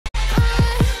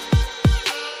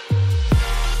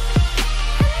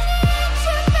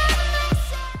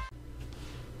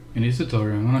In this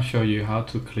tutorial, I'm going to show you how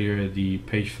to clear the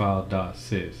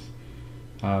pagefile.sys.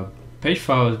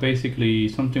 Pagefile is basically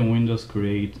something Windows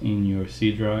creates in your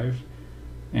C drive,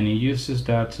 and it uses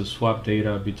that to swap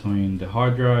data between the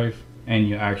hard drive and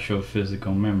your actual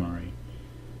physical memory.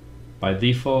 By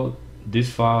default,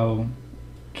 this file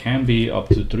can be up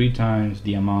to 3 times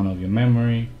the amount of your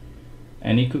memory,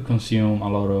 and it could consume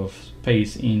a lot of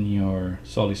space in your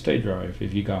solid state drive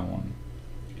if you got one.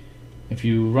 If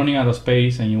you're running out of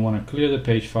space and you want to clear the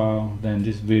page file, then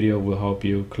this video will help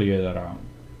you clear that out.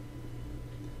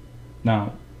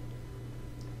 Now,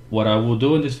 what I will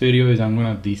do in this video is I'm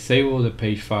going to disable the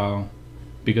page file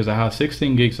because I have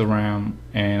 16 gigs of RAM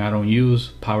and I don't use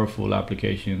powerful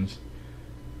applications,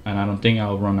 and I don't think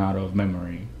I'll run out of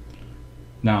memory.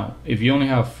 Now, if you only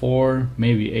have 4,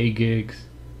 maybe 8 gigs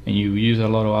and you use a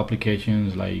lot of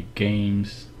applications like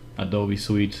games, Adobe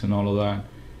Suites and all of that,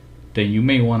 then you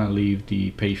may want to leave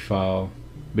the page file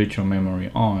virtual memory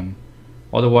on,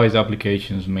 otherwise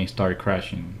applications may start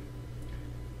crashing.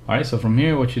 Alright, so from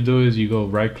here what you do is you go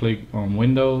right click on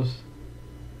Windows,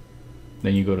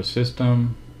 then you go to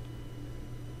System.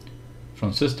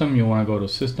 From System you want to go to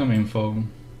System Info,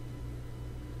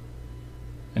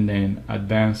 and then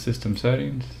Advanced System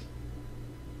Settings.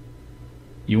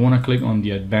 You want to click on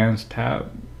the Advanced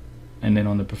tab, and then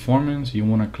on the Performance you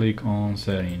want to click on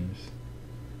Settings.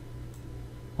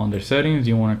 Under Settings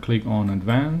you want to click on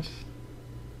Advanced,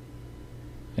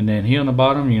 and then here on the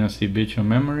bottom you're going to see virtual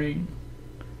memory,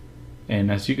 and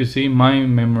as you can see my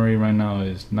memory right now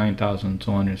is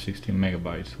 9,260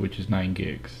 megabytes, which is 9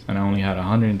 gigs, and I only had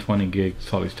 120 gig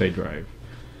solid state drive.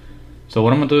 So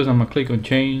what I'm going to do is I'm going to click on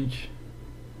Change.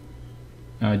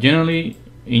 Generally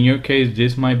in your case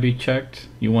this might be checked.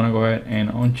 You want to go ahead and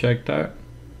uncheck that.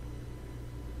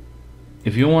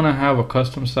 If you want to have a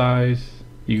custom size,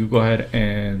 you can go ahead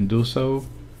and do so.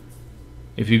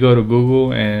 If you go to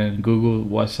Google and Google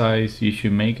what size you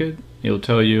should make it, it'll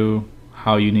tell you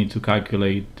how you need to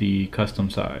calculate the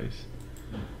custom size.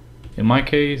 In my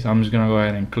case, I'm just gonna go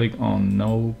ahead and click on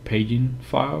no paging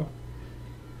file.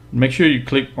 Make sure you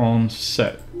click on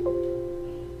set.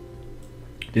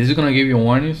 This is gonna give you a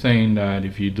warning saying that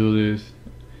if you do this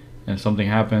and something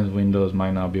happens, Windows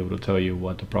might not be able to tell you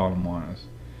what the problem was.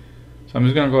 So I'm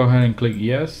just gonna go ahead and click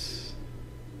yes,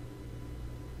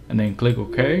 and then click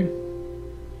OK.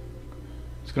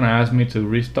 It's gonna ask me to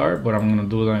restart, but I'm gonna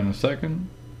do that in a second.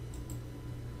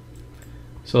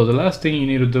 So the last thing you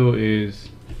need to do is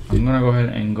I'm gonna go ahead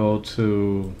and go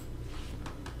to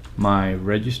my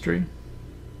registry.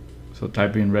 So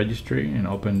type in registry and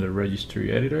open the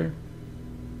Registry Editor.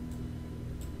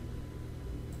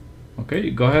 Okay,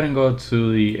 go ahead and go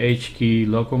to the H key,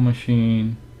 local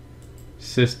machine,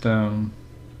 system,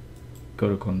 go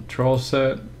to control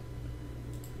set,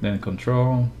 then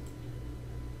control,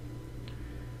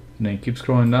 and then keep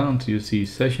scrolling down until you see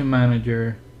session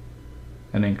manager,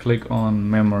 and then click on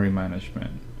memory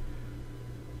management.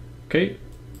 Okay,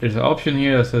 there's an option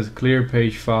here that says clear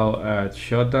page file at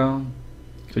shutdown.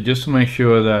 So just to make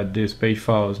sure that this page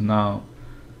file is no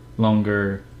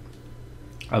longer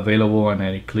available and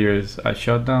that it clears at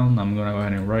shutdown, I'm gonna go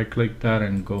ahead and right click that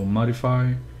and go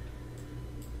modify,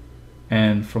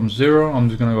 and from 0 I'm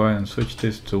just gonna go ahead and switch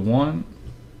this to 1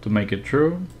 to make it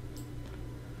true.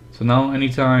 So now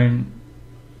anytime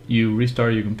you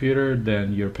restart your computer,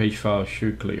 then your page file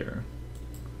should clear.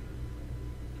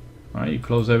 Alright, you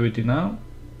close everything out,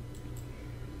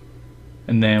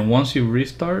 and then once you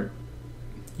restart,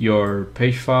 your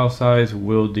page file size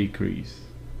will decrease.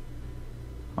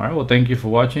 Alright, well thank you for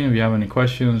watching. If you have any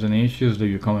questions, any issues, leave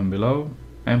your comment below,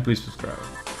 and please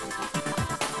subscribe.